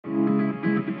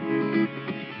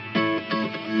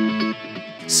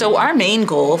So our main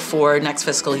goal for next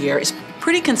fiscal year is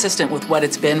pretty consistent with what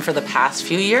it's been for the past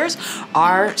few years.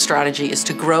 Our strategy is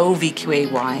to grow VQA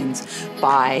wines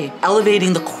by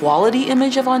elevating the quality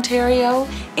image of Ontario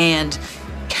and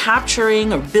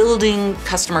capturing or building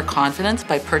customer confidence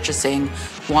by purchasing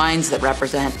wines that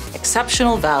represent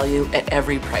exceptional value at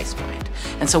every price point.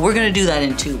 And so we're going to do that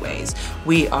in two ways.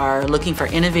 We are looking for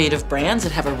innovative brands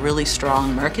that have a really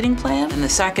strong marketing plan. And the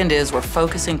second is we're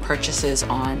focusing purchases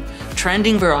on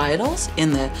trending varietals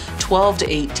in the $12 to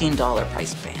 $18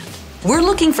 price band. We're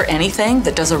looking for anything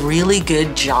that does a really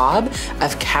good job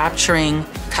of capturing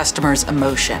customers'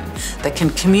 emotion, that can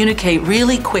communicate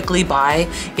really quickly by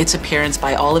its appearance,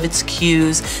 by all of its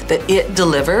cues, that it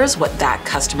delivers what that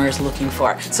customer is looking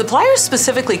for. Suppliers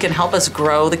specifically can help us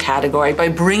grow the category by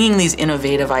bringing these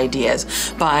innovative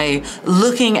ideas, by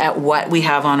looking at what we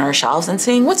have on our shelves and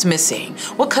seeing what's missing.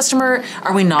 What customer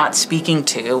are we not speaking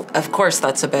to? Of course,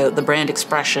 that's about the brand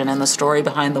expression and the story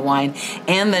behind the wine,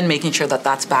 and then making sure that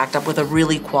that's backed up with a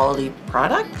really quality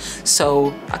product.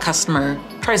 So a customer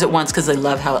tries it once because they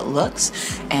love how it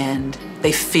looks and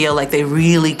they feel like they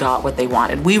really got what they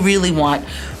wanted. We really want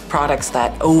products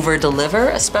that over-deliver,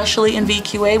 especially in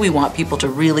VQA. We want people to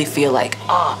really feel like,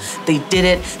 they did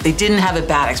it, they didn't have a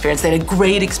bad experience, they had a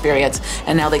great experience,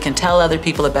 and now they can tell other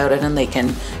people about it and they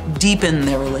can deepen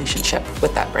their relationship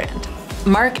with that brand.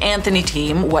 Mark Anthony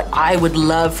team, what I would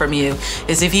love from you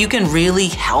is if you can really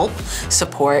help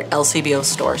support LCBO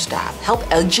store staff, help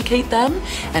educate them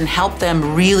and help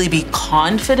them really be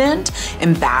confident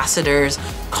ambassadors,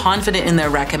 confident in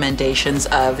their recommendations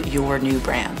of your new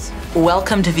brands.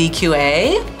 Welcome to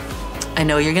VQA. I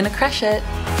know you're gonna crush it.